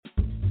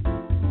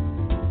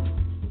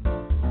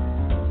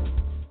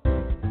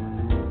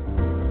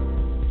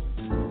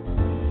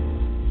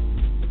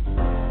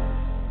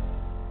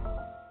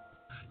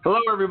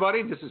Hello,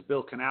 everybody. This is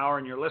Bill Knauer,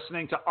 and you're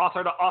listening to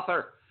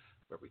Author2Author,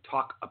 where we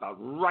talk about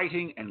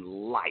writing and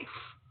life,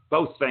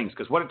 both things,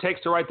 because what it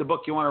takes to write the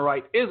book you want to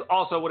write is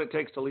also what it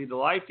takes to lead the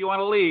life you want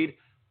to lead.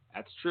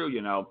 That's true, you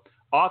know.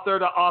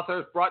 Author2Author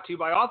is brought to you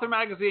by Author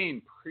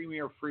Magazine,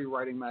 premier free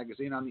writing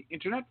magazine on the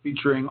internet,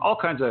 featuring all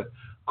kinds of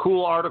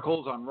cool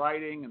articles on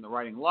writing and the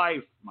writing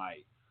life, my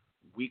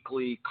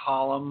weekly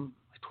column,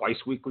 twice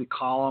weekly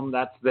column,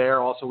 that's there.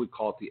 Also, we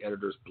call it the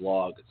editor's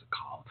blog. It's a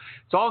column.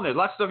 It's all in there.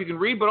 Lots of stuff you can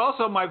read, but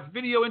also my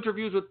video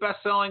interviews with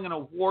best-selling and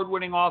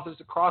award-winning authors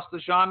across the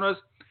genres.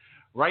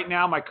 Right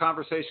now, my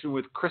conversation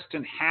with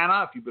Kristen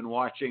Hanna, if you've been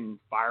watching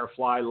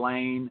Firefly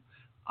Lane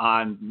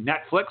on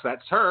Netflix,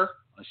 that's her.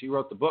 She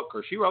wrote the book,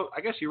 or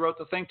I guess she wrote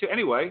the thing too.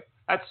 Anyway,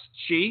 that's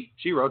she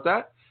wrote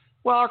that.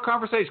 Well, our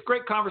conversation,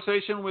 great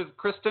conversation with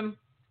Kristen.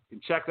 You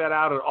can check that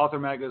out at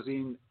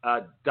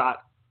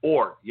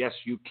authormagazine.org. Yes,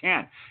 you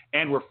can.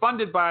 And we're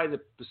funded by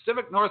the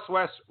Pacific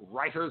Northwest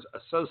Writers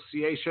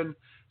Association,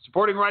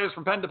 supporting writers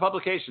from pen to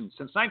publication.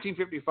 Since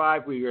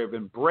 1955, we have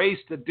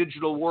embraced the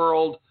digital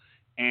world.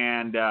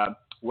 And, our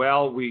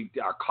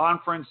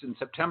conference in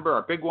September,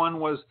 our big one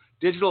was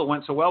digital. It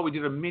went so well. We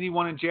did a mini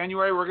one in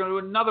January. We're going to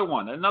do another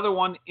one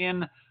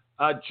in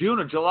June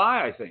or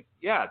July, I think.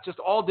 Yeah, just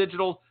all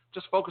digital,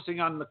 just focusing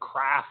on the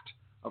craft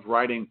of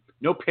writing.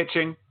 No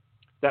pitching.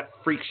 That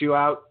freaks you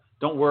out.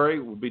 Don't worry.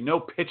 There will be no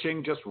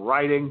pitching, just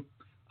writing.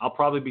 I'll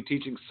probably be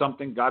teaching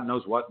something, God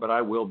knows what, but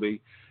I will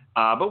be.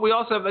 But we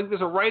also have, I think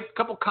there's a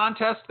couple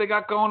contests they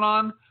got going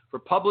on for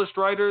published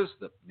writers,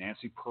 the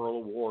Nancy Pearl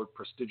Award,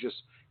 prestigious,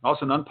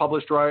 also an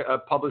unpublished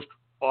published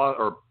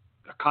or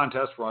a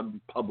contest for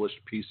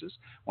unpublished pieces,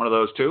 one of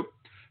those two.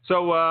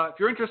 So if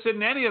you're interested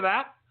in any of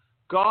that,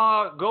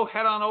 go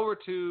head on over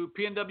to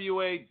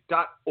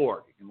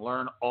pnwa.org. You can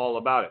learn all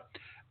about it.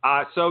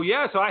 I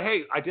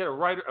did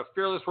a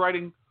fearless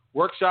writing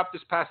workshop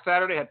this past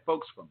Saturday. I had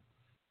folks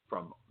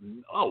from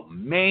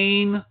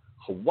Maine,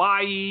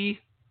 Hawaii,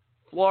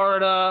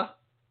 Florida,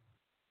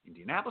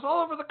 Indianapolis,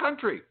 all over the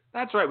country.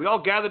 That's right. We all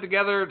gathered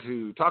together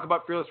to talk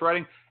about fearless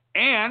writing.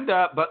 And,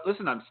 but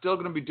listen, I'm still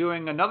going to be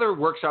doing another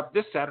workshop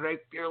this Saturday,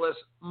 fearless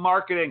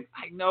marketing.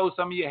 I know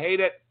some of you hate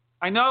it.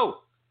 I know.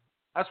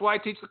 That's why I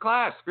teach the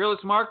class,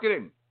 fearless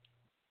marketing.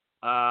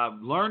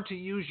 Learn to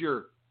use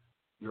your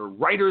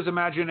writer's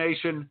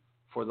imagination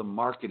for the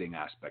marketing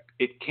aspect.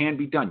 It can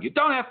be done. You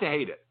don't have to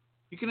hate it.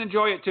 You can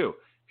enjoy it too.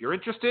 If you're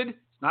interested, it's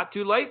not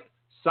too late.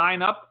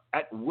 Sign up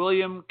at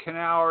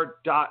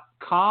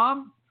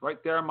williamknauer.com.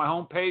 Right there on my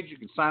homepage. You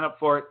can sign up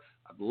for it.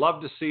 I'd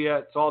love to see you.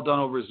 It's all done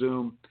over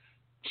Zoom.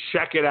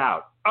 Check it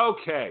out.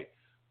 Okay.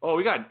 Oh,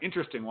 we got an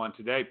interesting one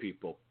today,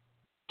 people.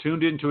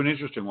 Tuned into an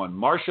interesting one.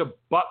 Marcia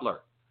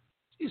Butler.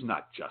 She's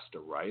not just a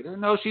writer.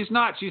 No, she's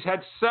not. She's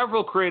had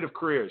several creative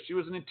careers. She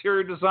was an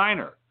interior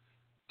designer,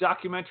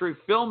 documentary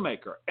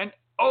filmmaker, an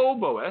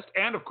oboist,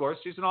 and, of course,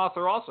 she's an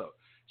author also.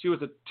 She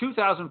was a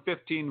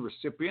 2015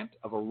 recipient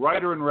of a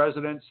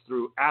writer-in-residence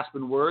through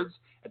Aspen Words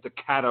at the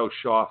Catto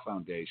Shaw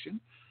Foundation.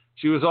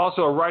 She was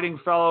also a writing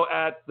fellow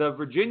at the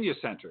Virginia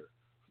Center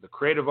for the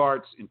Creative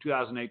Arts in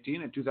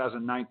 2018 and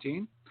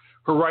 2019.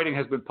 Her writing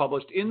has been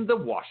published in the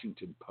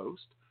Washington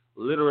Post,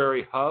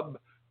 Literary Hub,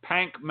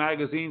 PANK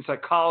Magazine,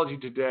 Psychology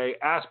Today,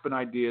 Aspen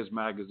Ideas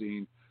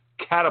Magazine,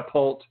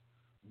 Catapult,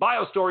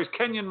 BioStories,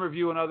 Kenyon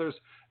Review, and others.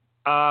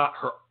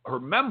 Her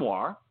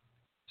memoir,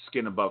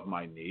 Skin Above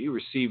My Knee,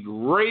 received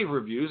rave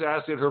reviews,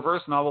 as did her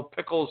first novel,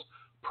 Pickle's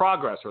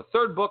Progress. Her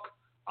third book,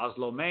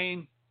 Oslo,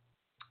 Maine,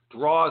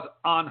 draws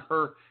on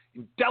her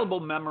indelible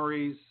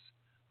memories,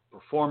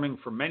 performing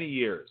for many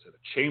years at a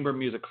chamber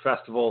music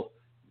festival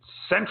in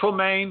Central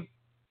Maine.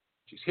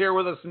 She's here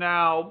with us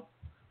now.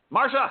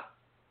 Marcia,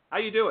 how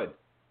you doing?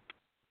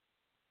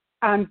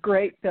 I'm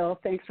great, Bill.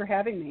 Thanks for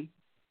having me.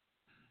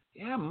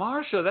 Yeah,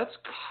 Marcia, it's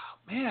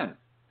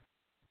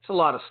a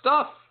lot of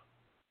stuff.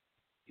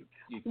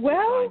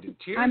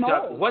 I'm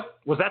old. What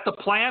was that the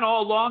plan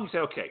all along? You say,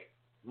 okay,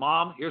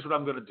 Mom, here's what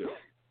I'm going to do.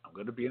 I'm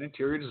going to be an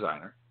interior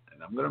designer. And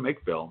I'm going to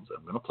make films.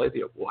 I'm going to play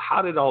the... Well,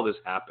 how did all this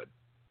happen?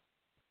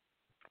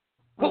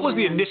 What was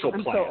the initial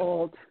plan? I'm so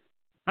old.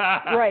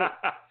 Right.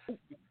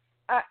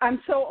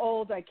 I'm so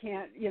old, I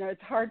can't...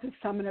 it's hard to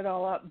summon it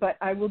all up, but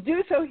I will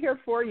do so here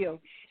for you.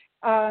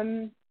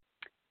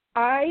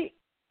 I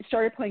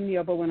started playing the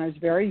oboe when I was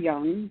very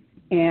young,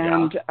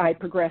 and I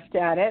progressed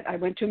at it. I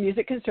went to a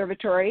music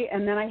conservatory,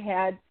 and then I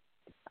had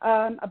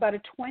about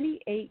a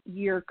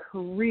 28-year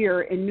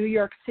career in New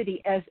York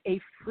City as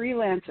a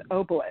freelance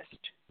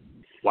oboist.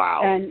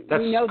 Wow, and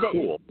that's we know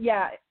cool.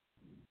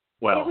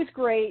 Well, it was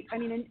great. I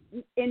mean,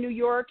 in New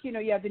York, you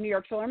have the New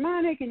York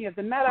Philharmonic and you have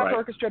the Met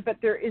Orchestra, but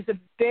there is a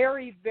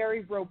very,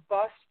 very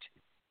robust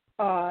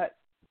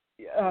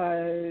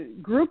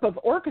group of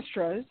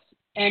orchestras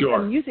and a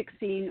music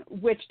scene,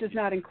 which does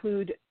not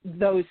include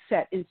those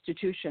set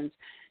institutions.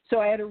 So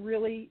I had a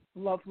really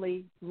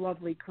lovely,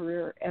 lovely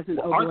career as an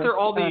oboist. Aren't there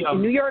all the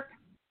in New York?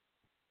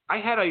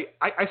 I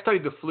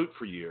studied the flute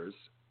for years,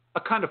 a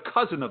kind of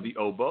cousin of the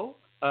oboe.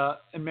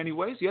 In many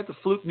ways, you have the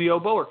flute and the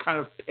oboe are kind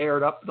of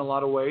paired up in a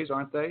lot of ways,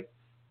 aren't they?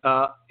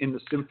 In the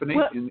symphony,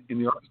 in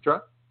the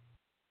orchestra.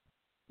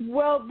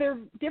 Well, they're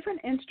different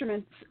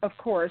instruments, of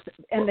course,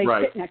 and they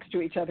sit next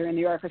to each other in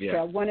the orchestra.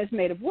 Yeah. One is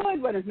made of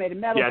wood, one is made of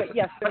metal, but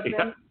yes,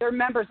 they're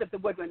members of the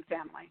woodwind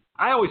family.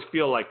 I always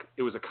feel like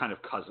it was a kind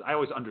of cousin. I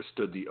always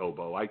understood the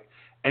oboe.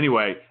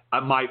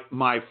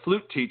 My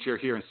flute teacher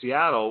here in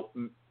Seattle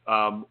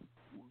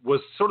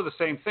was sort of the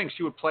same thing.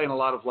 She would play in a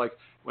lot of, like,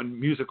 when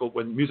musical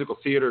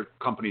theater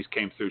companies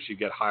came through, she'd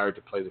get hired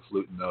to play the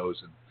flute in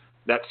those, and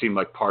that seemed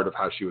like part of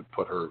how she would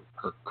put her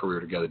career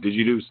together. Did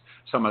you do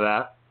some of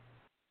that?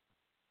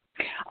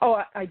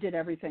 Oh, I did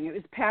everything. It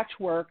was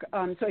patchwork.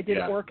 So I did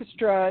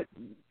orchestra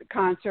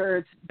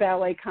concerts,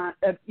 ballet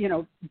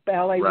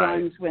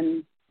runs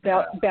when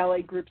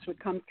ballet groups would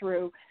come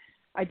through.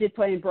 I did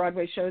play in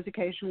Broadway shows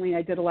occasionally.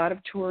 I did a lot of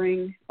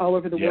touring all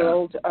over the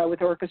world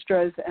with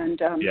orchestras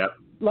and a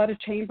lot of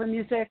chamber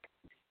music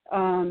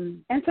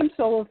and some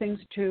solo things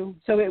too.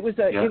 So it was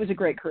a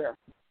great career.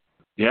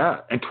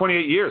 Yeah, and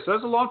 28 years. So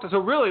that's a long time. So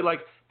really,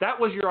 like, that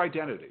was your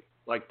identity.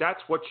 Like,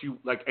 that's what you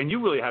like, and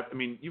you really have. I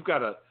mean, you've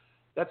got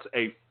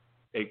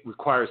it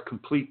requires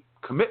complete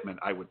commitment,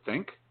 I would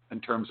think, in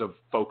terms of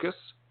focus.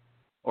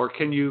 Or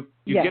can you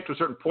get to a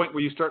certain point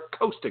where you start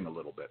coasting a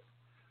little bit?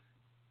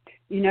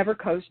 You never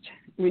coast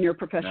when you're a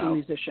professional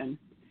musician.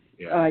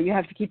 Yeah. You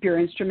have to keep your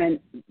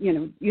instrument,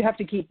 you have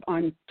to keep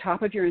on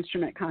top of your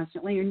instrument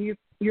constantly, and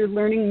you're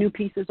learning new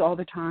pieces all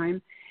the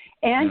time.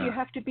 And you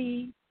have to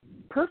be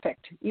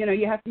perfect.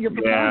 You're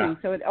performing,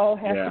 so it all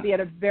has to be at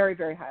a very,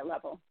 very high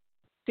level.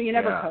 So you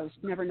never coast,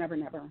 never.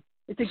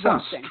 It's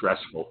exhausting. Sounds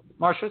stressful.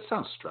 Marcia, it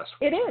sounds stressful.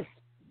 It is.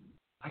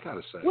 I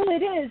gotta say. Well,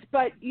 it is,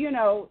 but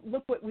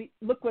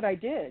look what I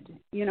did.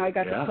 I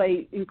got to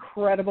play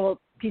incredible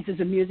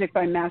pieces of music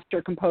by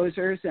master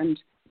composers, and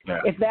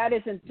if that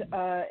isn't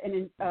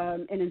an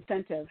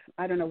incentive,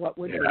 I don't know what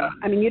would be.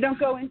 I mean, you don't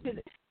go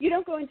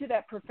into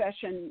that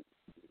profession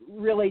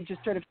really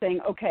just sort of saying,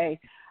 okay,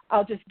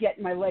 I'll just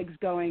get my legs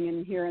going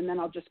in here, and then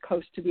I'll just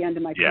coast to the end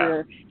of my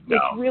career. No.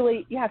 It's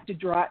really, you have to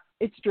draw.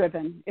 It's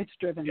driven.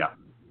 Yeah.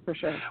 For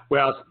sure.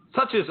 Well,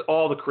 such is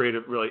all the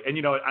creative, really. And,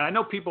 I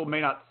know people may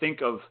not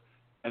think of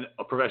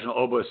a professional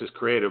oboist as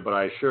creative, but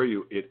I assure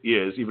you it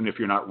is, even if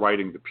you're not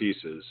writing the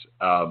pieces.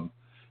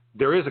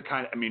 There is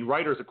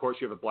writers, of course,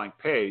 you have a blank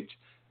page,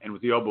 and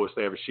with the oboist,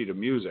 they have a sheet of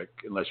music,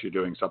 unless you're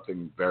doing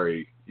something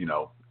very,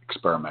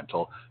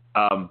 experimental.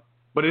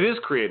 But it is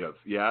creative,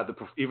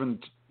 even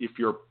if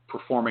you're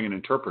performing and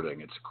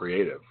interpreting, it's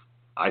creative,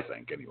 I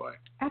think, anyway.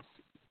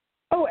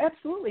 Oh,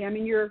 absolutely. I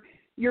mean,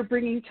 you're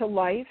bringing to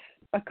life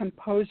a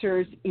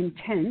composer's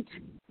intent.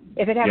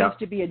 If it happens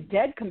to be a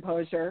dead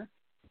composer,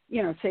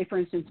 say for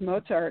instance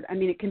Mozart, I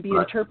mean, it can be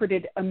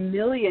interpreted a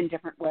million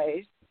different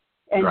ways,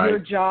 and your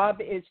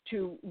job is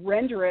to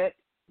render it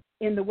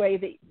in the way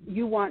that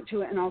you want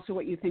to, and also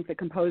what you think the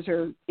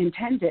composer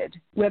intended,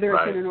 whether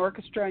it's in an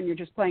orchestra and you're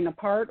just playing a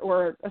part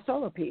or a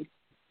solo piece.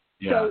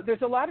 So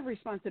there's a lot of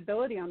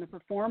responsibility on the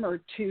performer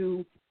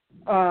to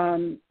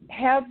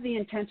have the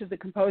intent of the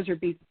composer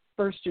be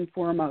first and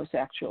foremost.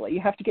 Actually,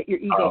 you have to get your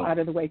ego out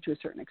of the way to a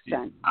certain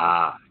extent.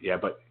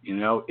 But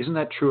isn't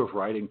that true of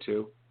writing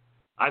too?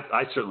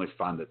 I certainly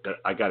found that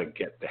I got to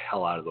get the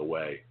hell out of the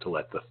way to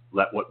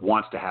let what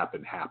wants to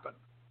happen.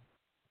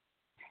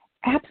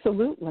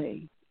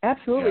 Absolutely.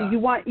 You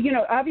want,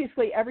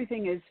 obviously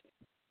everything is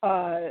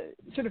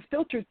sort of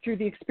filtered through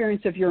the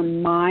experience of your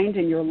mind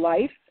and your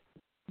life,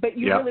 but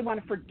you really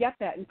want to forget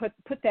that and put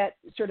that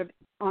sort of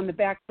on the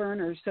back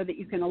burner so that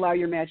you can allow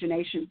your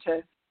imagination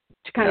to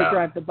kind of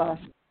drive the bus.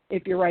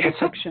 If you're writing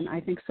fiction,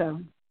 I think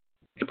so.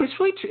 But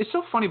it's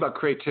so funny about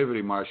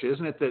creativity, Marcia,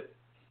 isn't it? That,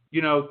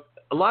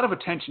 a lot of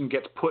attention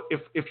gets put,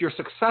 if you're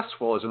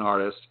successful as an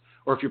artist,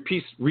 or if your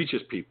piece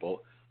reaches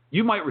people,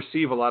 you might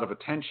receive a lot of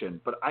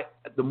attention. But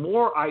the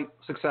more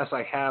success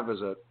I have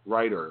as a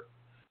writer,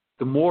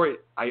 the more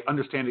I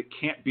understand it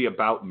can't be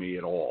about me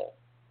at all.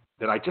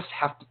 That I just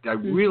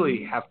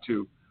really have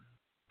to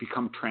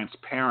become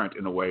transparent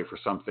in a way for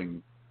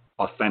something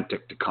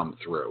authentic to come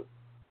through.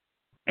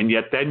 And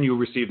yet then you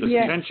receive this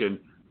attention,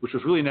 which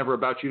was really never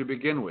about you to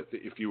begin with,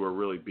 if you were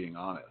really being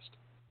honest.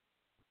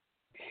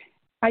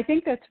 I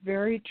think that's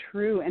very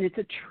true, and it's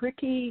a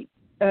tricky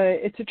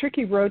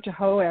road to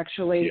hoe,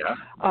 actually,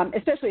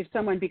 especially if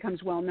someone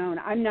becomes well-known.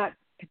 I'm not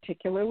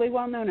particularly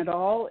well-known at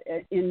all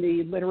in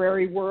the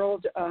literary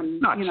world.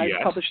 Not yet.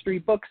 I've published 3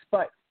 books,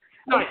 but...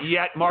 Not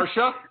yet,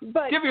 Marcia.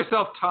 Give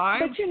yourself time.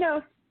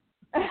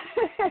 But,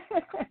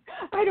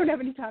 I don't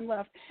have any time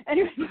left.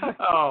 Anyway, but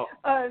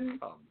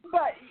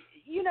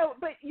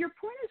your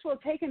point is well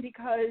taken,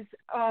 because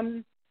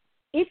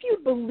if you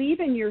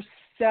believe in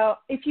yourself,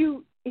 if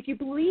you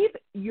believe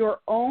your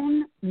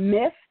own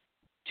myth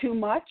too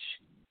much,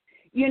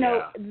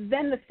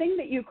 then the thing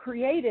that you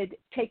created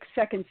takes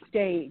second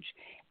stage.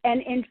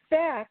 And in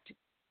fact,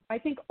 I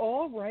think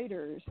all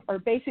writers are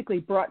basically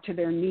brought to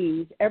their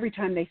knees every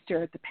time they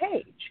stare at the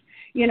page.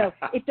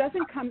 It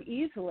doesn't come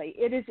easily.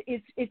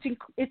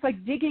 It's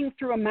like digging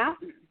through a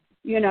mountain.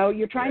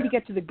 You're trying to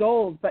get to the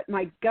gold, but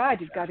my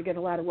God, you've got to get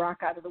a lot of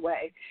rock out of the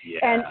way. Yeah.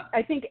 And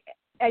I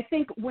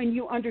think when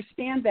you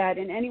understand that,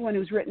 and anyone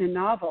who's written a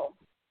novel,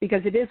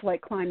 because it is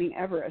like climbing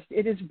Everest.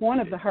 It is one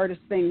of the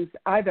hardest things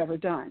I've ever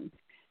done.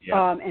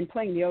 Yeah. And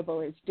playing the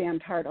oboe is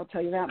damned hard, I'll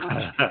tell you that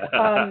much.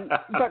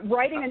 But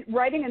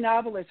writing a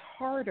novel is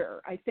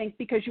harder, I think,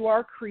 because you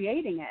are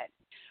creating it.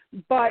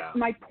 But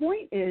my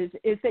point is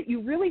that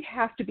you really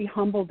have to be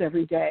humbled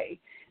every day,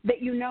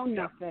 that you know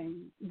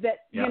nothing, that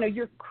you know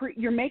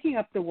you're making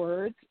up the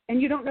words,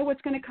 and you don't know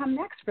what's going to come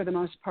next for the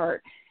most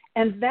part,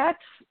 and that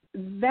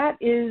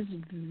is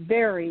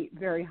very,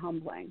 very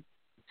humbling.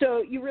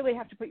 So you really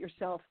have to put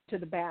yourself to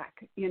the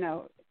back, you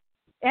know.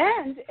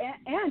 And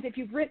if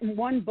you've written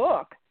one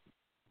book,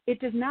 it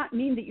does not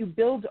mean that you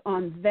build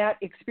on that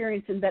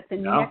experience and that the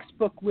next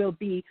book will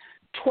be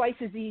twice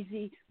as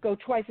easy, go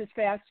twice as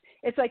fast.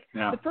 It's like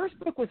the first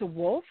book was a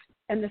wolf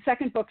and the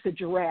second book's a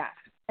giraffe,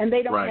 and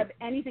they don't have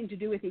anything to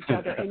do with each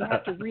other, and you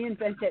have to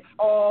reinvent it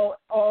all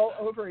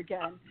over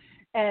again.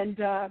 And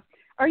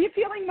are you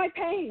feeling my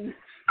pain?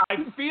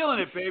 I'm feeling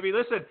it, baby.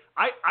 Listen,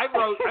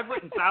 I've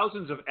written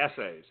thousands of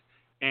essays,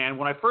 and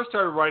when I first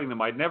started writing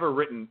them, I'd never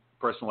written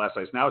personal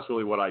essays. Now it's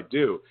really what I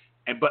do.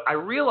 But I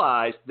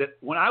realized that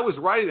when I was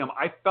writing them,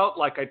 I felt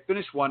like I'd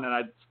finish one and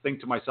I'd think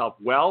to myself,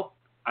 well,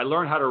 I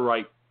learned how to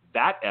write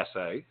that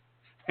essay.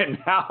 And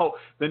now,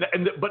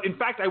 but in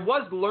fact, I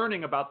was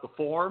learning about the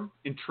form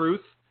in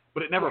truth,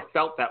 but it never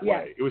felt that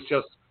way. It was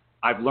just,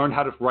 I've learned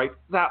how to write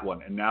that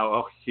one. And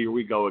now, here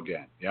we go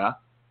again. Yeah.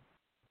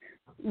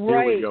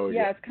 Right.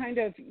 Yeah. It's kind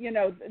of, you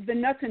know, the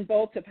nuts and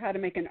bolts of how to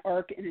make an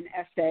arc in an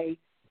essay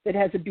that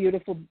has a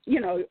beautiful,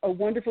 you know, a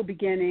wonderful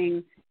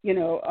beginning, you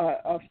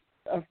know,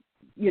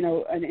 you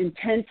know, an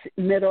intense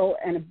middle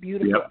and a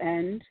beautiful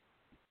end.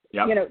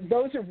 Yep. You know,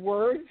 those are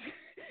words,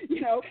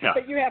 you know,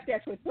 but you have to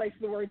actually place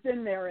the words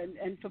in there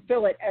and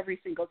fulfill it every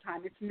single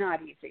time. It's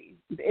not easy.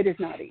 It is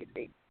not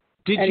easy.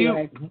 Did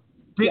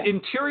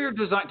interior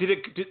design,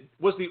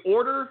 was the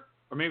order,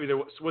 or maybe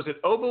was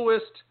it oboist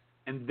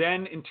and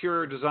then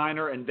interior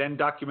designer and then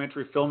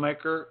documentary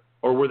filmmaker,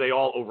 or were they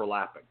all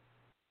overlapping?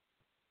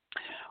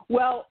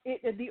 Well,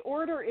 the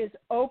order is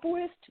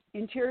oboist,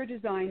 interior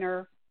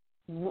designer,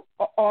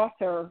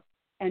 author,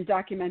 and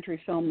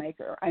documentary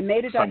filmmaker. I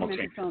made a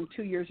documentary film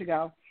 2 years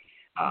ago,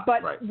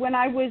 but when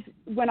I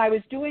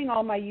was doing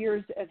all my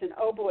years as an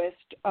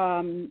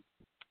oboist,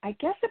 I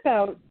guess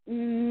about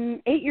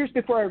 8 years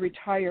before I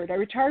retired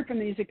from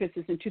the music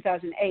business in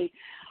 2008.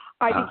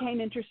 I became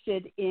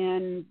interested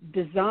in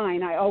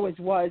design. I always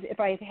was. If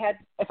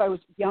I was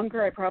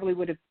younger, I probably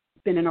would have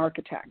been an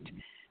architect.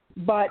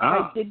 But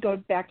I did go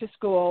back to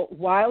school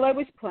while I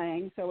was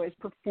playing, so I was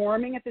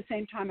performing at the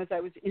same time as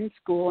I was in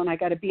school, and I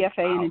got a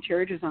BFA in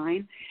interior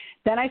design.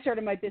 Then I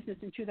started my business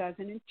in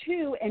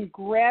 2002 and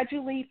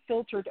gradually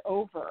filtered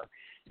over.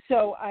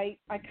 So I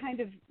kind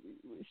of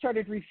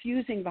started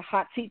refusing the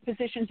hot seat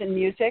positions in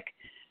music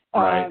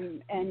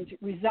and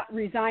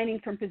resigning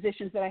from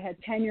positions that I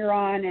had tenure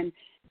on. And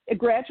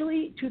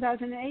gradually,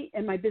 2008,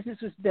 and my business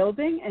was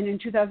building, and in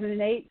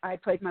 2008, I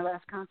played my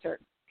last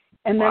concert.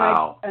 And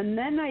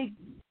then I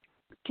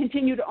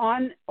continued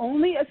on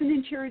only as an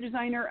interior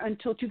designer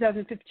until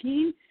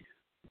 2015,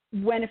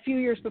 when a few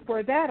years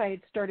before that I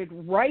had started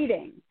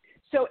writing.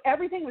 So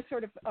everything was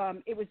sort of,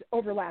 it was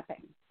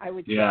overlapping, I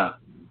would say.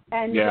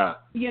 And,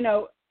 you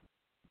know,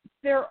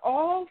 they're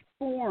all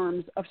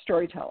forms of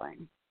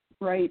storytelling,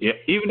 right? Yeah,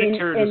 even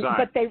interior design.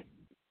 But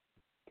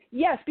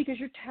yes, because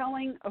you're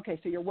telling, so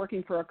you're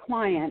working for a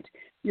client,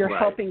 you're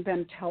helping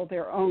them tell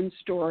their own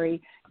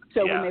story.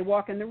 So when they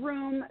walk in the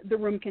room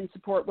can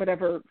support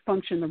whatever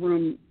function the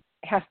room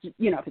has to,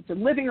 you know, if it's a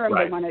living room,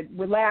 they want to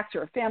relax,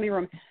 or a family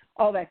room,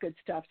 all that good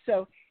stuff.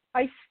 So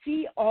I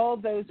see all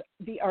the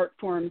art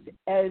forms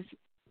as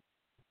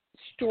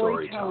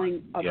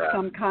storytelling of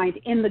some kind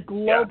in the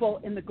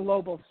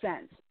global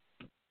sense.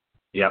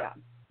 Yeah.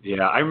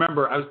 I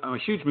remember, I'm a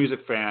huge music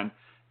fan,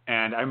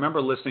 and I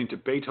remember listening to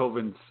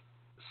Beethoven's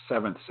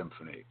Seventh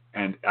Symphony,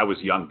 and I was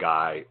a young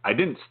guy. I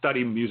didn't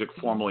study music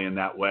formally in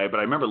that way, but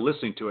I remember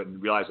listening to it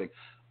and realizing,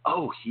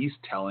 he's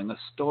telling a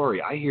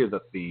story. I hear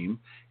the theme,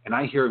 and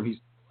I hear he's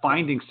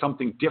finding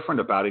something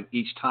different about it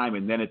each time,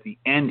 and then at the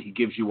end, he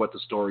gives you what the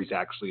story's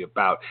actually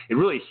about. It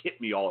really hit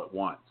me all at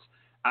once.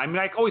 I mean,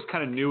 I always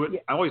kind of knew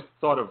it. I always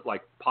thought of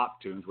like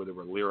pop tunes where there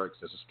were lyrics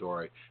as a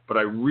story, but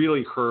I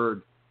really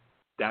heard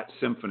that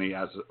symphony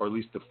or at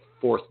least the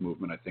fourth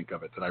movement, I think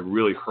of it, that I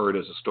really heard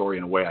as a story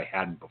in a way I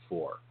hadn't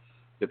before.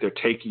 That they're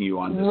taking you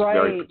on this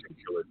very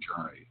particular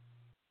journey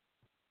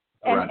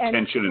around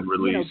tension and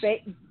release. You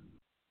know,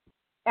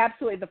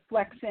 absolutely, the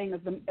flexing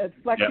of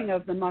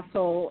the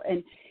muscle,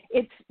 and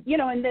it's, you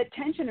know, and the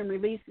tension and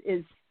release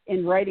is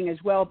in writing as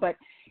well. But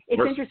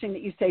it's interesting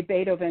that you say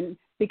Beethoven,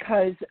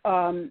 because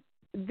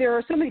there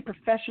are so many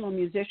professional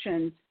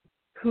musicians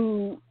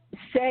who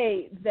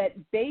say that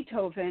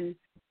Beethoven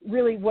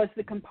really was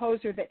the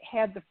composer that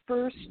had the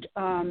first.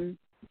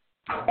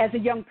 As a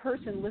young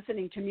person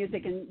listening to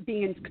music and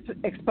being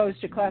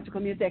exposed to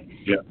classical music,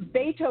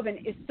 Beethoven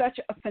is such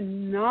a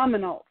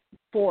phenomenal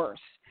force.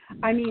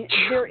 I mean,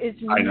 there is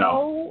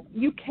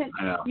you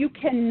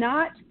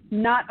cannot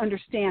not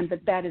understand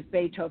that that is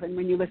Beethoven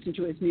when you listen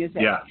to his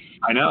music. Yeah,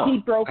 I know. He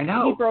broke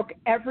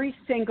every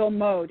single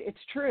mode. It's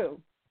true.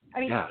 I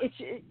mean,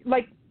 it's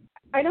like,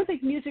 I don't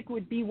think music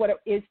would be what it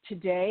is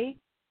today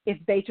if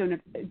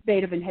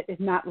Beethoven had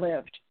not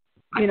lived.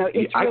 You know,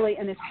 it's really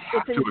an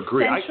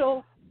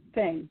essential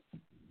thing.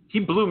 He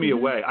blew me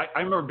away. I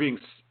remember being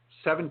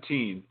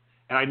 17,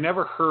 and I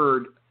never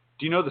heard.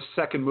 Do you know the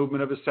second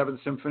movement of his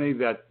Seventh Symphony?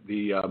 That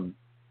the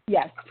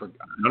yes. I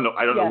don't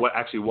know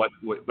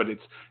what, but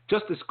it's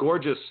just this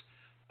gorgeous.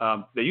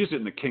 They used it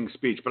in the King's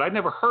Speech, but I'd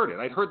never heard it.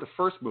 I'd heard the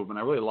first movement.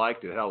 I really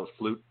liked it. It had all those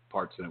flute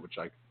parts in it, which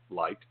I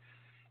liked,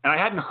 and I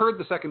hadn't heard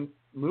the second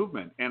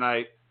movement. And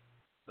I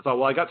thought,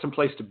 well, I got some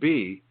place to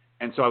be,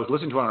 and so I was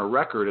listening to it on a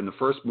record, and the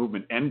first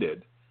movement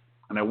ended,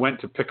 and I went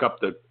to pick up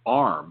the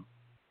arm.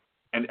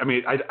 And I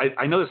mean,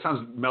 I know this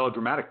sounds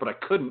melodramatic, but I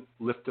couldn't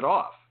lift it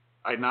off.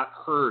 I had not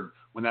heard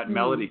when that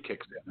melody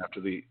kicks in after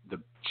the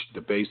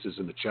basses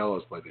and the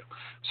cellos play.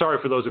 Sorry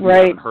for those of you who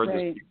haven't heard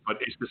this, but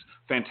it's this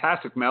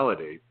fantastic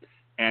melody,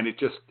 and it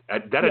just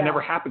that had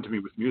never happened to me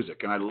with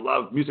music. And I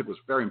love music; was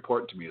very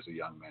important to me as a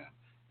young man,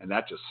 and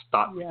that just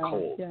stopped me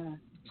cold. Yeah.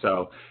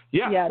 So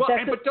well,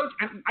 I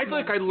feel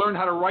like I learned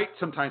how to write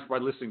sometimes by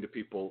listening to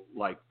people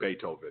like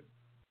Beethoven,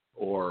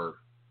 or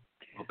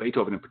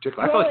Beethoven in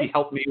particular. I feel like he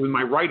helped me with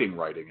my writing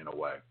in a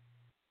way.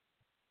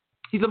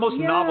 He's the most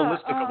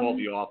novelistic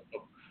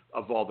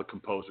of all the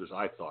composers,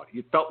 I thought.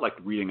 It felt like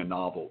reading a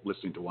novel,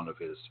 listening to one of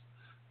his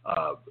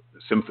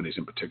symphonies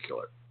in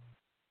particular.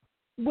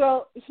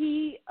 Well,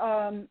 he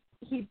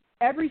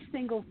every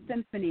single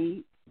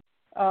symphony,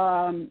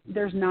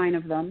 there's 9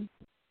 of them.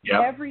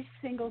 Yep. Every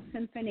single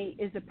symphony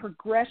is a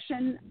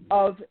progression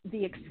of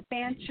the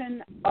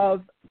expansion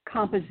of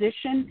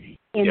composition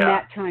in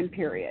that time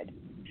period.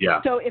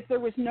 Yeah. So if there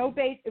was no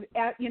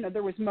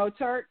there was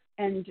Mozart,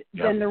 and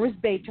then there was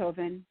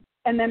Beethoven,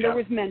 and then there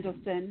was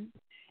Mendelssohn,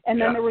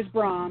 and then there was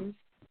Brahms,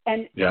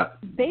 and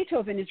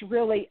Beethoven is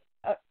really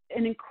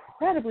an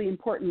incredibly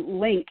important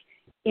link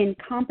in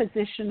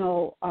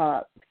compositional,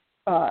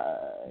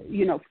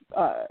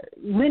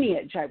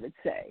 lineage, I would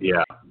say.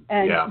 Yeah.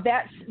 And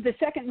that's the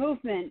second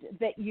movement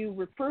that you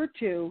refer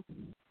to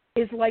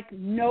is like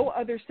no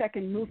other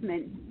second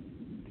movement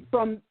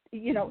from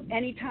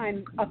any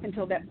time up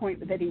until that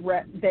point that he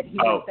wrote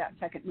that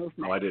second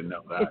movement. Oh, I didn't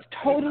know that. It's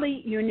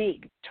totally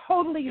unique.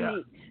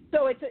 Unique.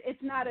 So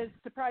it's not a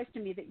surprise to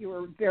me that you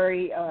were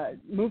very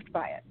moved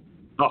by it.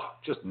 Oh,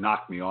 just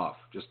knocked me off.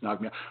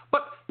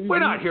 But we're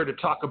not here to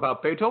talk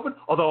about Beethoven,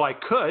 although I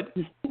could,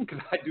 because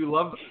I do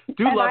love his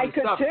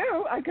stuff.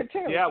 I could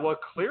too. Yeah, well,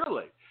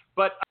 clearly.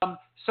 But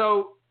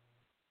so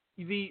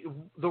the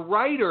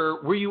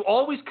writer, were you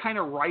always kind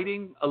of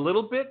writing a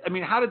little bit? I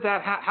mean, how did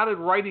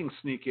writing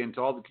sneak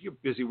into all you're a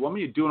busy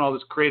woman, you're doing all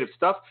this creative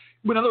stuff.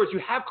 In other words, you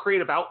have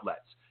creative outlets.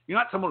 You're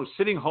not someone who's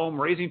sitting home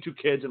raising 2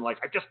 kids and like,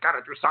 I just got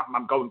to do something,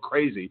 I'm going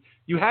crazy.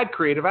 You had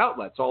creative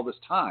outlets all this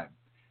time.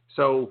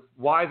 So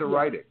why the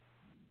writing?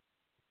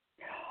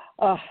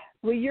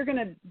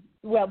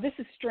 This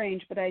is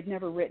strange, but I'd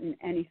never written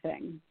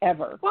anything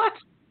ever. What?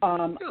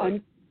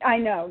 Really? I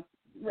know.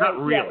 Right.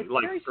 Not really,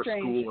 like for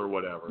strange. School or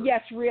whatever.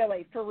 Yes,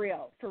 really, for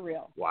real.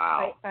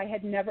 Wow. I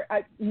had never,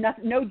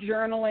 no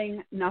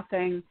journaling,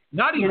 nothing.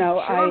 Not even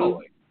journaling?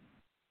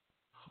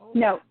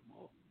 No.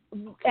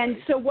 Okay. And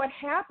so what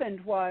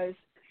happened was,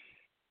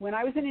 when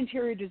I was an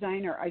interior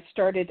designer, I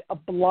started a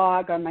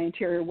blog on my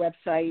interior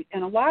website,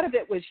 and a lot of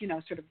it was,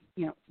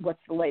 what's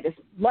the latest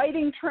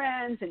lighting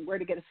trends and where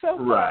to get a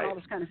sofa and all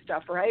this kind of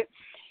stuff, right?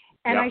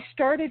 And I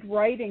started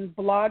writing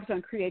blogs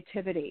on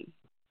creativity.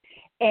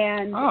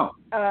 And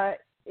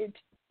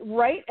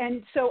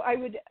and so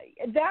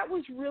that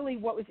was really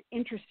what was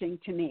interesting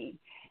to me,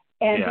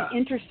 and the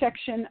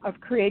intersection of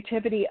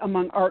creativity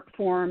among art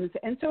forms.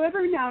 And so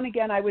every now and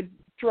again I would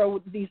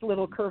throw these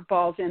little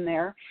curveballs in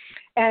there.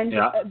 And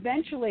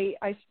eventually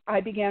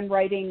I began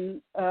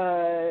writing,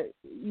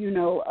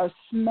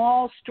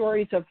 small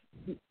stories of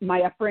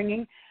my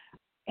upbringing,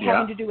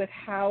 having to do with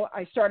how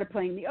I started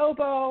playing the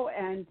oboe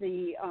and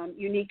the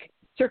unique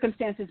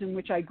circumstances in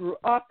which I grew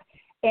up.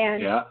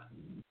 And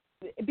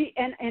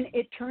and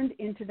it turned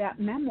into that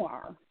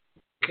memoir.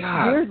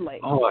 God, weirdly.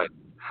 Oh,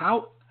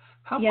 how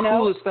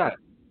cool is that?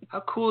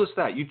 How cool is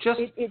that? You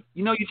just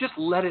you just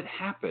let it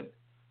happen.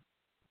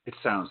 It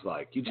sounds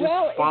like you just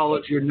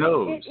followed your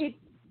nose.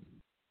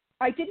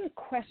 I didn't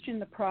question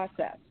the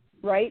process,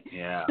 right?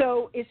 Yeah.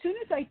 So as soon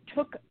as I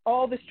took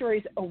all the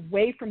stories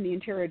away from the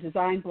interior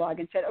design blog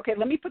and said, okay,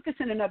 let me put this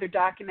in another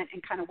document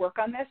and kind of work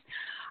on this,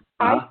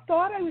 I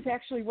thought I was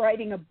actually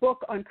writing a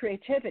book on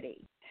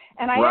creativity.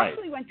 And I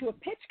actually went to a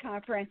pitch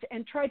conference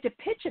and tried to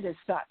pitch it as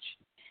such.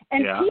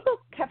 And people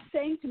kept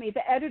saying to me,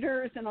 the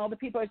editors and all the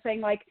people are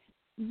saying, like,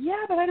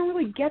 yeah, but I don't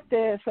really get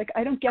this. Like,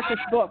 I don't get this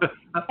book.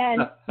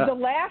 And the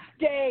last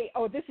day,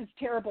 this is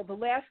terrible. The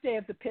last day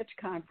of the pitch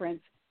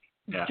conference,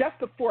 just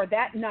before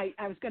that night,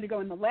 I was going to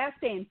go in the last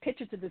day and pitch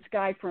it to this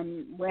guy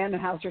from Random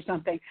House or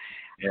something.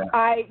 Yeah.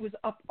 I was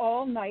up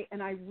all night,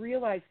 and I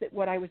realized that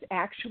what I was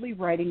actually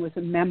writing was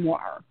a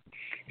memoir.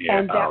 Yeah.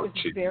 And that was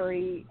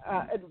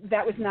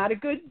that was not a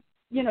good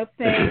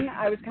thing.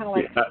 I was kind of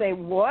like, say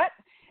what?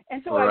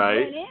 And so I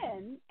went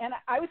in, and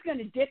I was going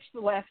to ditch the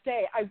last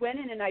day. I went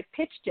in and I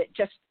pitched it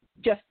just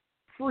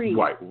free.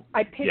 Right.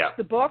 I pitched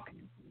the book,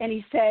 and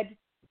he said,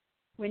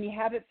 when you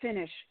have it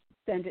finished,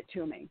 send it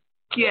to me.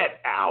 Get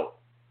out.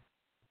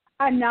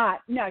 I'm not.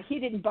 No, he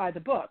didn't buy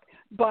the book.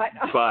 But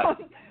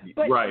it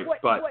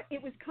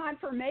was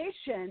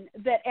confirmation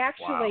that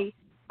actually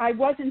I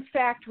was, in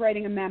fact,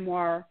 writing a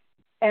memoir.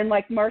 And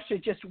like Marcia,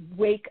 just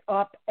wake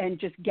up and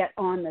just get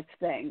on this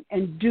thing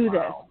and do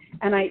this.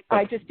 And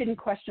I just didn't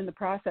question the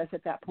process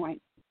at that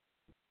point.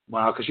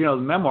 Wow, because, the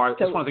memoir,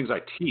 that's one of the things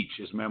I teach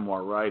is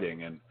memoir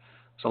writing. And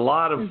it's a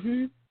lot of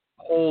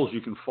holes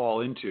you can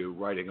fall into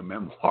writing a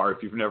memoir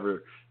if you've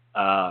never,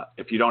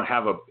 if you don't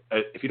have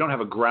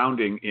a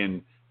grounding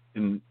in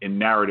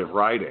narrative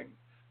writing.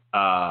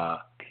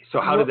 So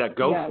how did that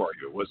go for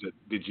you? Was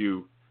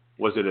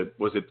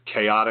it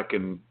chaotic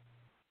and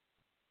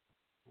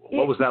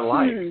what was that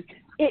like?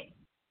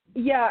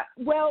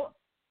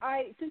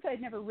 Since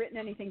I'd never written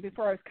anything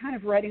before, I was kind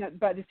of writing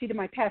by the seat of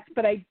my pants,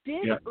 but I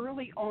did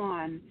early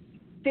on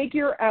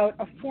figure out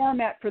a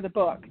format for the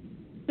book.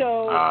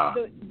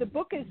 So the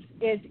book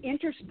is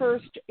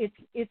interspersed.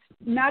 It's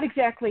not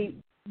exactly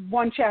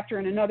one chapter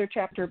and another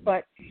chapter,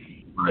 but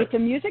it's a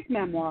music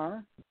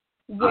memoir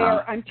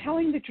where I'm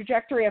telling the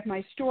trajectory of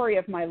my story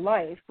of my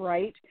life,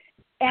 right?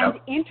 And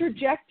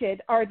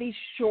interjected are these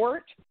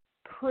short,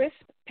 crisp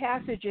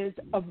passages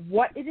of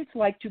what it is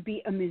like to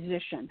be a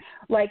musician.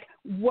 Like,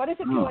 what does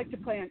it feel like to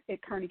play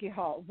at Carnegie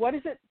Hall? What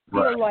does it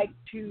feel like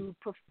to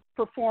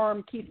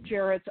perform Keith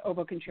Jarrett's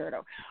oboe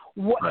concerto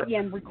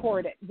and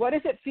record it? What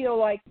does it feel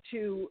like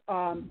to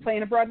play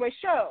in a Broadway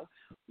show?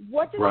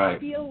 What does it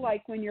feel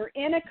like when you're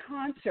in a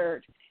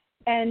concert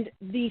and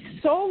the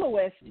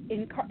soloist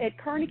at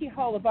Carnegie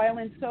Hall, the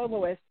violin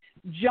soloist,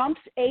 jumps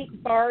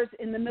 8 bars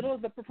in the middle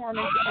of the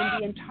performance,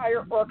 and the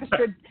entire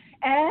orchestra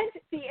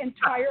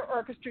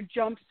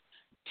jumps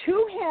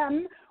to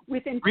him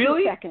within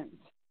 2 seconds,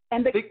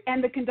 and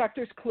the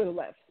conductor's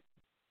clueless.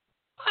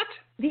 What?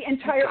 The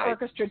entire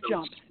orchestra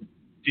jumps.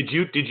 Did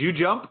you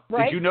jump?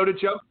 Right? Did you know to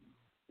jump?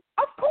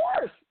 Of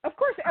course,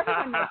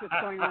 everyone knows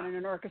what's going on in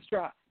an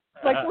orchestra.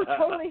 Like, we're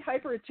totally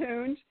hyper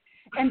attuned,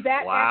 and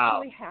that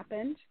actually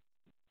happened.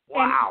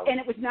 Wow. And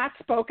it was not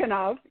spoken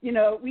of.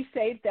 We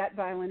saved that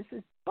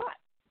violinist's butt.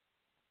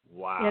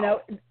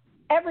 Wow.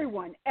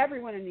 Everyone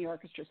in the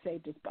orchestra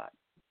saved his butt.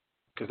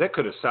 Because that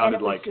could have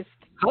sounded like,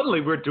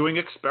 suddenly we're doing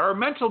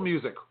experimental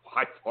music.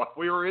 I thought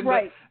we were in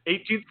the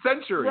 18th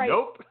century. Right.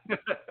 Nope.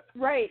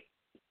 Right.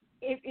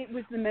 It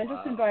was the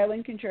Mendelssohn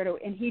Violin Concerto,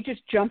 and he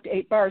just jumped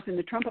 8 bars, and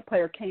the trumpet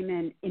player came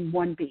in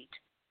one beat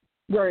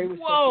where he was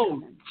supposed to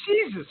come in.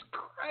 Jesus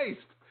Christ.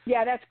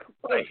 Yeah, that's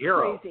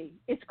hero. Crazy.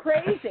 It's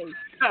crazy.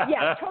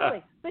 Yeah,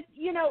 totally. But,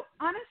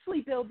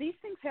 honestly, Bill, these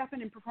things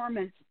happen in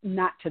performance,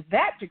 not to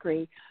that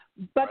degree,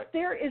 but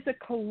there is a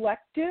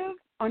collective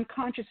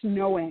unconscious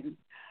knowing.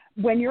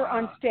 When you're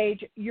on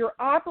stage, you're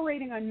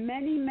operating on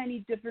many,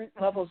 many different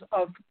levels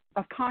of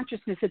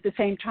consciousness at the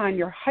same time.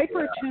 You're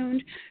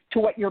hyper-attuned to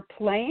what you're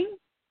playing,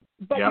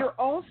 but you're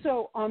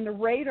also on the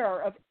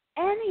radar of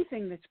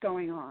anything that's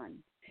going on.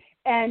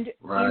 And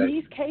in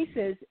these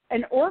cases,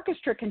 an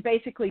orchestra can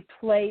basically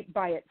play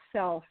by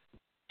itself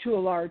to a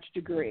large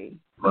degree.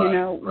 We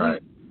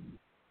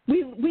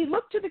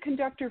look to the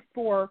conductor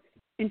for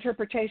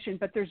interpretation,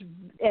 but there's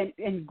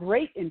and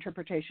great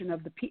interpretation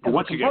of the composer.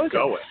 Once you get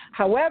going.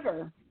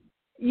 However,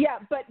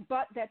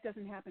 but that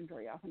doesn't happen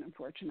very often,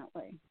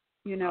 unfortunately.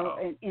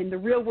 In the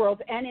real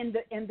world and in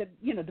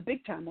the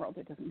big time world,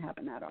 it doesn't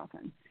happen that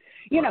often.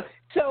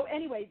 So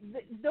anyway,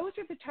 those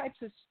are the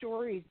types of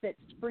stories that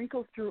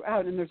sprinkle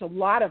throughout, and there's a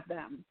lot of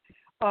them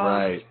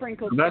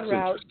sprinkled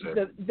throughout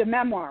the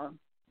memoir.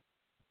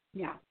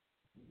 Yeah,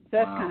 so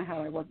that's kind of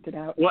how I worked it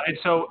out. Well, and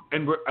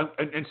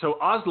so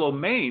Oslo,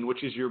 Maine,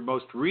 which is your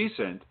most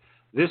recent,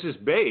 this is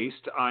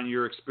based on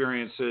your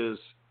experiences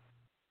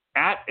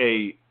at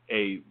a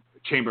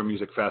chamber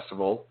music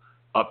festival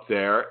up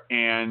there.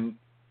 And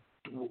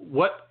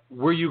what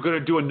were you going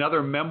to do,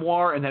 another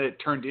memoir, and then it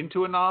turned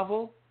into a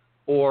novel?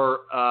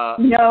 Or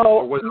no,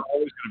 or was it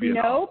always going to be a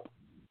novel?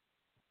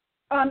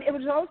 It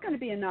was always going to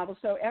be a novel.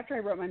 So after I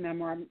wrote my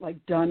memoir, I'm like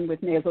done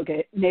with navel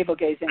gazing.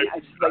 I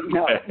just like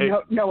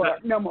no more.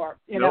 No more.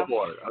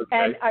 Okay.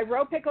 And I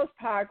wrote Pickle's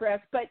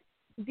Progress, but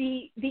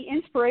the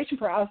inspiration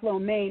for Oslo,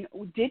 Maine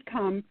did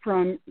come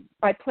from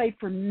I played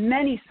for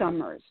many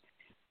summers.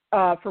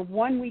 For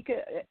 1 week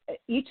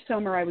each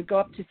summer, I would go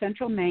up to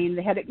central Maine.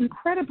 They had an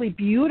incredibly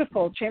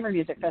beautiful chamber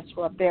music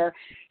festival up there.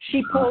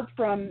 She pulled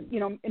from,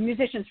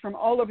 musicians from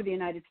all over the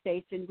United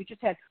States, and we just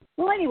had,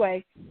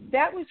 anyway,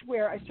 that was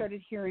where I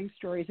started hearing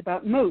stories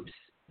about moose.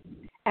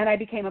 And I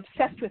became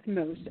obsessed with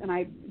moose, and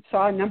I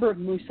saw a number of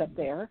moose up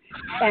there.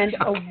 And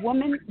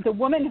the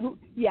woman who,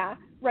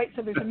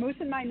 so there's a moose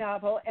in my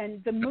novel,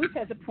 and the moose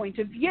has a point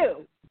of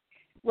view,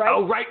 right?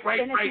 Oh, right.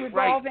 And it's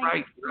revolving,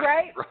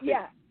 right?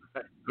 Yeah.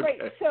 Okay.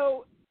 Right.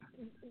 So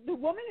the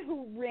woman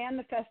who ran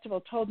the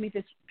festival told me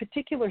this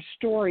particular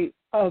story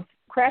of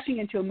crashing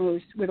into a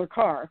moose with her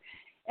car.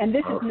 And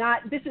this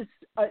is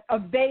a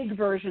vague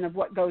version of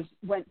what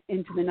went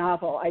into the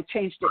novel. I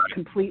changed it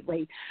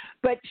completely.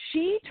 But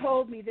she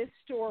told me this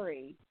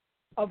story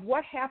of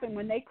what happened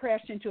when they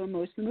crashed into a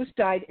moose. The moose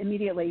died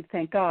immediately,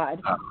 thank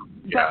God.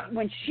 But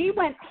when she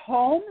went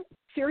home,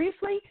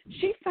 seriously,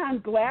 she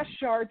found glass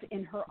shards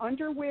in her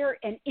underwear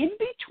and in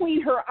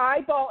between her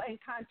eyeball and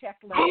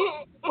contact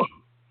lens.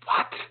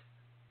 What?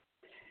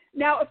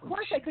 Now, of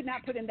course, I could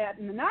not put that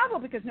in the novel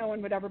because no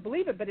one would ever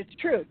believe it, but it's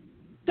true.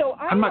 So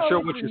I'm not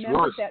sure which is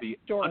worse, the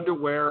story.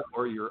 underwear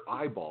or your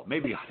eyeball.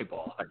 Maybe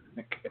eyeball, I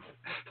think.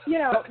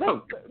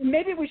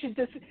 Maybe we should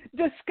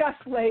discuss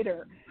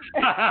later.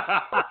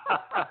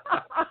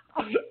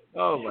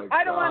 Oh, my God.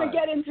 I don't want to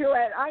get into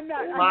it. I'm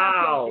not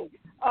guilty.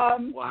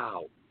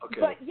 Wow.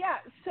 Okay. But, yeah,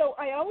 so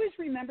I always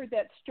remembered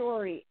that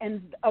story,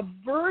 and a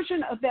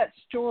version of that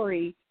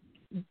story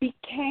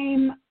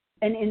became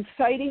an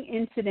inciting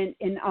incident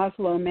in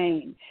Oslo,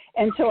 Maine.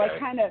 And so I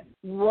kind of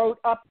wrote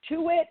up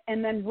to it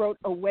and then wrote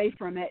away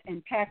from it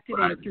and packed it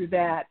in through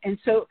that. And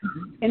so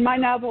in my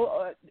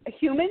novel,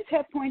 humans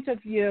have points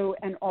of view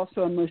and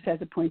also a moose has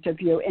a point of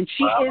view. And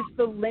she is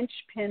the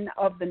linchpin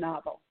of the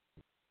novel.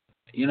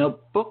 You know,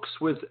 books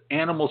with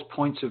animals'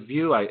 points of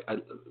view,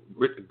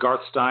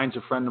 Garth Stein's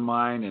a friend of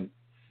mine, and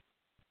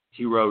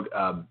he wrote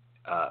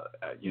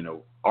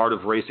Art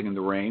of Racing in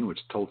the Rain, which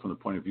is told from the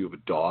point of view of a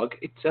dog.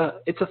 It's a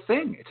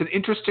thing. It's an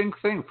interesting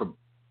thing from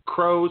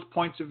crows'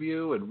 points of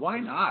view, and why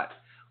not?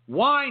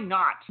 Why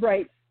not?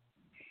 Right.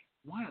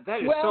 Why?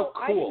 That is so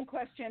cool. I didn't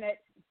question it.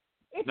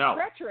 It's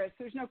treacherous.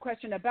 There's no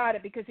question about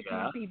it because it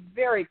can be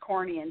very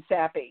corny and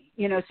sappy.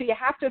 So you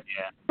have to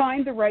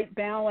find the right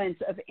balance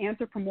of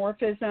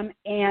anthropomorphism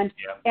and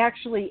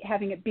actually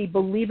having it be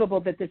believable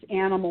that this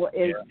animal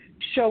is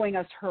showing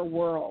us her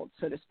world,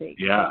 so to speak.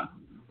 Yeah.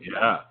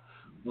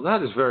 Well,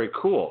 that is very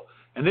cool.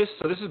 And this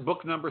is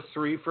book number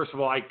 3. First of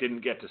all, I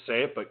didn't get to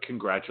say it, but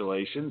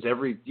congratulations.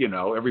 Every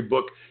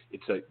book,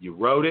 you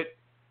wrote it,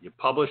 you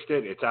published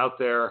it, it's out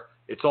there.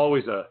 It's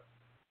always a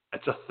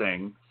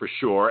thing for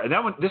sure. And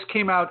this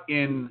came out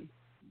in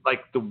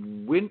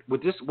when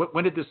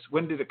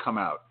did it come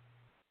out?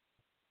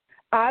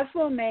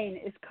 Oslo, Maine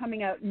is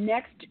coming out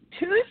next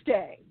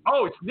Tuesday.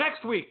 Oh, it's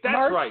next week. That's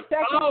March right.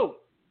 2nd. Oh,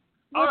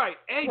 all right.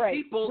 Hey,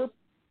 people.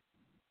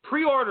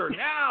 Pre-order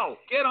now.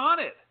 Get on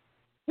it.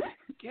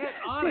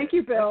 Thank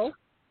you, Bill.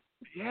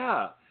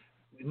 Yeah.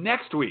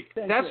 Next week.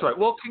 That's right.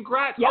 Well,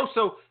 congrats. Yep.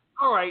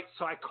 All right.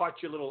 So I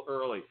caught you a little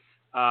early.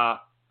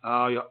 Are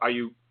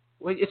you?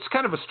 Well, it's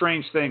kind of a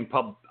strange thing.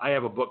 I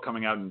have a book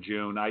coming out in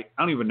June. I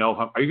don't even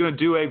know. Are you going to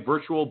do a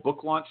virtual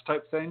book launch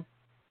type thing?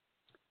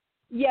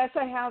 Yes,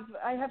 I have.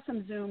 I have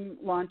some Zoom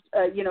launch,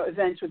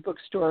 events with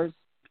bookstores.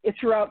 It's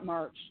throughout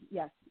March.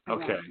 Yes.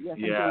 Okay. Yes,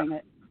 I'm doing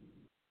it.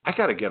 I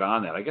got to get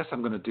on that. I guess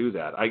I'm going to do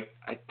that. I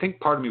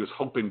think part of me was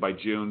hoping by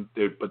June,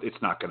 but it's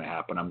not going to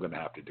happen. I'm going to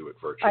have to do it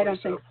virtually. I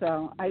don't think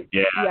so. I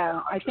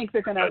think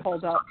they're going to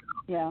hold up.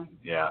 Yeah.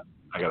 Yeah.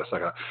 I got to suck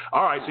it up.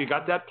 All right. So you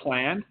got that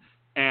planned,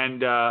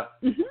 and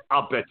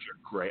I'll bet you're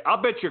great.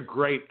 I'll bet you're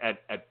great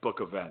at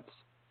book events.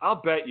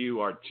 I'll bet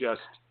you are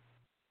just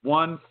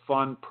one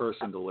fun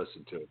person to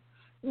listen to.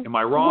 Am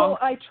I wrong? Well,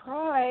 I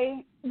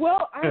try.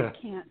 Well, I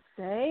can't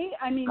say.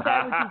 I mean,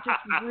 that would be just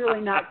really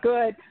not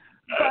good.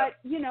 But,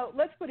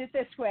 let's put it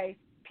this way.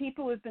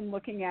 People have been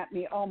looking at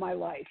me all my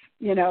life,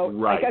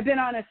 Like I've been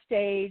on a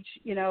stage,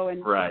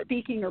 and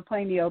speaking or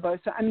playing the oboe.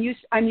 So I'm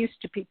used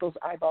to people's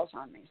eyeballs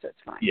on me, so it's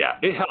fine. Yeah,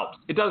 it helps.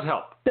 It does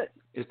help.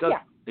 It does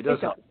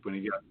help when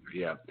you get up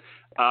there,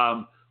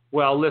 yeah.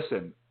 Well,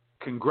 listen,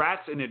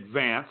 congrats in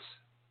advance.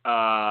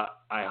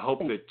 I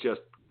hope it just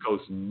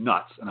goes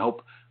nuts. And I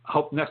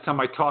hope next time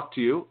I talk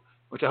to you,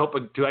 which I hope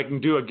I can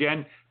do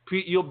again,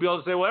 Pete, you'll be able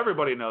to say, well,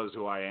 everybody knows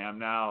who I am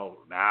now.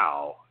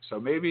 So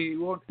maybe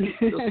you'll see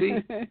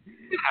it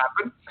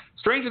happen.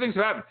 Stranger things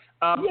have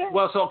happened.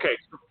 Well, so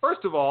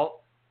first of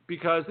all,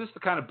 because this is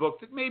the kind of book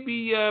that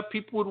maybe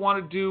people would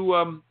want to do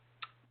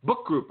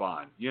book group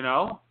on,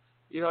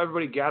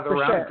 everybody gather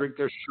around and drink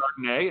their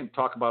Chardonnay and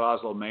talk about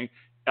Oslo, Maine.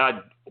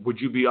 Would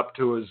you be up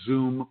to a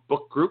Zoom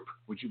book group?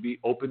 Would you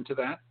be open to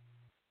that?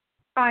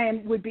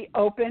 I would be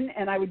open,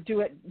 and I would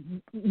do it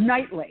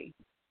nightly.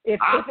 If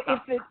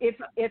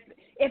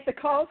the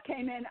calls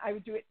came in, I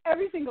would do it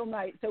every single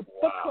night. So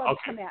book clubs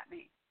come at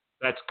me.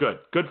 That's good.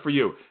 Good for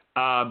you.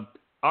 All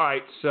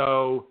right.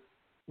 So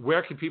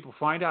where can people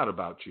find out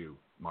about you,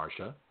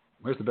 Marcia?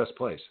 Where's the best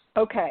place?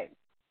 Okay.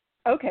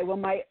 Well,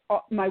 my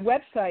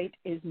website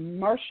is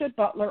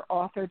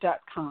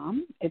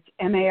marciabutlerauthor.com. It's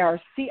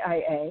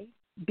MarciaButler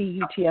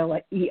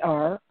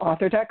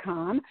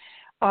author.com.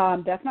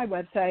 That's my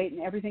website, and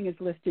everything is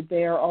listed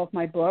there. All of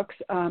my books.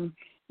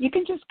 You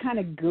can just kind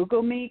of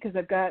Google me because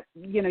I've got,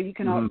 you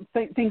can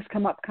things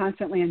come up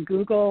constantly on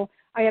Google.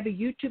 I have a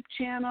YouTube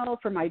channel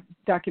for my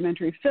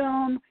documentary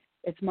film.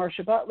 It's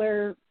Marcia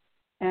Butler.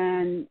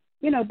 And,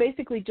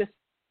 basically just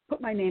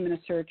put my name in a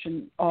search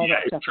and all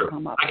that stuff will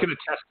come up. I can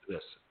attest to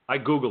this. I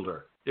Googled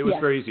her. It was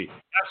very easy.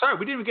 I'm sorry,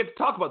 we didn't even get to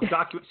talk about the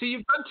document. See,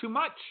 you've done too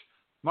much,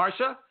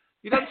 Marcia.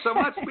 You've done so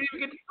much. We didn't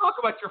even get to talk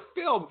about your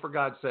film, for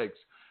God's sakes.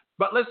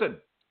 But listen,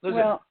 Listen,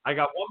 well, I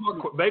got one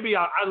more. Maybe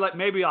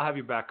I'll have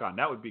you back on.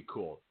 That would be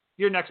cool.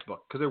 Your next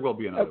book, because there will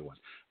be another one.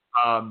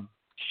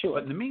 Sure.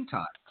 But in the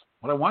meantime,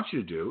 what I want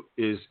you to do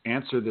is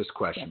answer this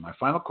question. Yeah. My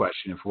final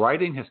question: if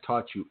writing has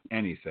taught you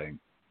anything,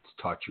 it's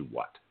taught you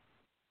what?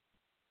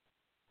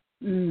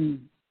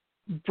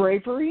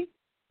 Bravery.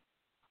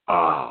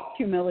 Oh.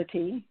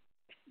 Humility.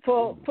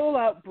 Full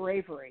out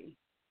bravery.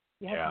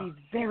 You have to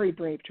be very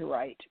brave to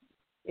write.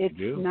 It's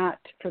not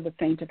for the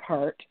faint of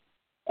heart.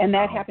 And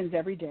that happens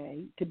every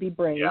day, to be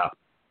brave. Yeah.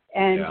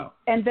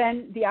 And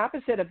then the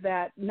opposite of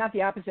that, not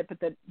the opposite, but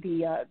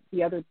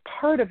the other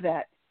part of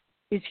that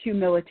is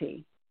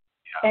humility.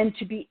 Yeah. And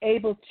to be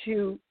able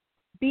to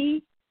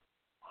be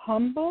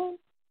humble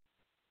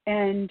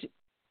and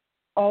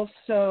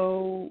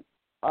also,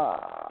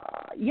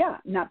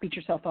 not beat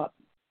yourself up,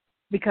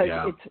 because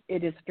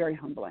it is very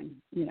humbling,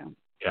 you know.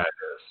 Yeah, it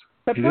is.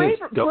 But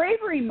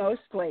bravery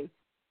mostly,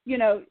 you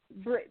know,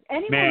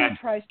 anyone who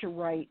tries to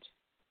write,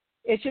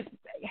 it's just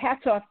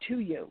hats off to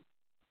you.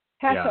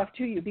 Hats off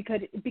to you,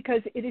 because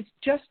it is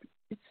just,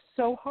 it's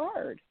so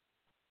hard.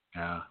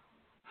 Yeah.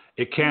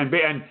 It can be.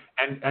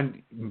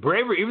 And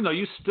bravery, even though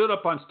you stood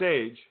up on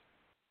stage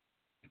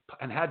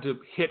and had to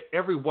hit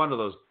every one of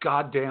those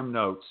goddamn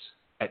notes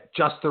at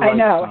just the right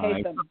time. I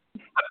hate them.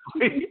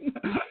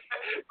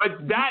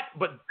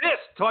 But this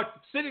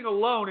taught, sitting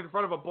alone in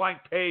front of a blank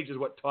page is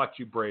what taught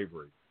you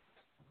bravery.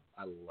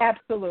 I love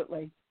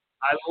Absolutely. it.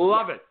 I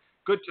love it.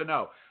 Good to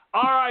know.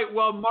 All right.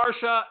 Well,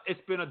 Marcia,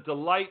 it's been a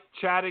delight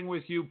chatting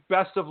with you.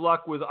 Best of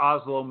luck with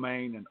Oslo,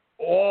 Maine, and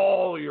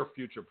all your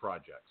future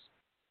projects.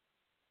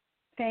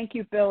 Thank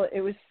you, Bill.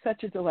 It was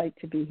such a delight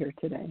to be here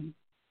today.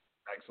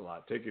 Thanks a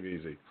lot. Take it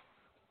easy.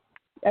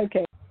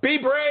 Okay. Be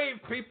brave,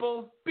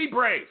 people. Be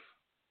brave.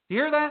 You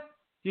hear that?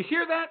 You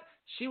hear that?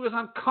 She was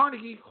on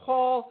Carnegie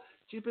Hall.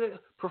 She's been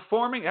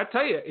performing. I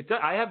tell you,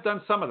 I have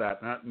done some of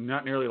that,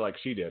 not nearly like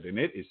she did, and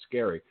it is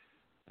scary.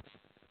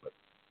 But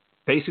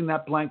facing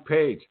that blank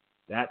page,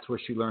 that's where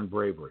she learned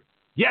bravery.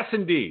 Yes,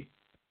 indeed.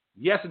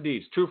 Yes,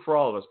 indeed. It's true for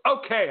all of us.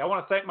 Okay, I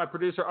want to thank my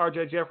producer,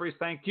 RJ Jeffries.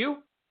 Thank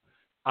you.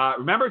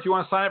 Remember, if you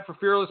want to sign up for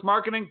Fearless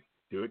Marketing,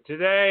 do it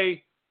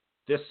today.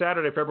 This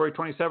Saturday, February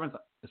 27th,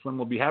 is when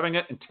we'll be having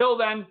it. Until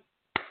then,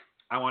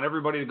 I want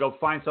everybody to go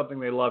find something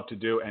they love to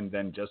do and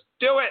then just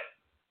do it.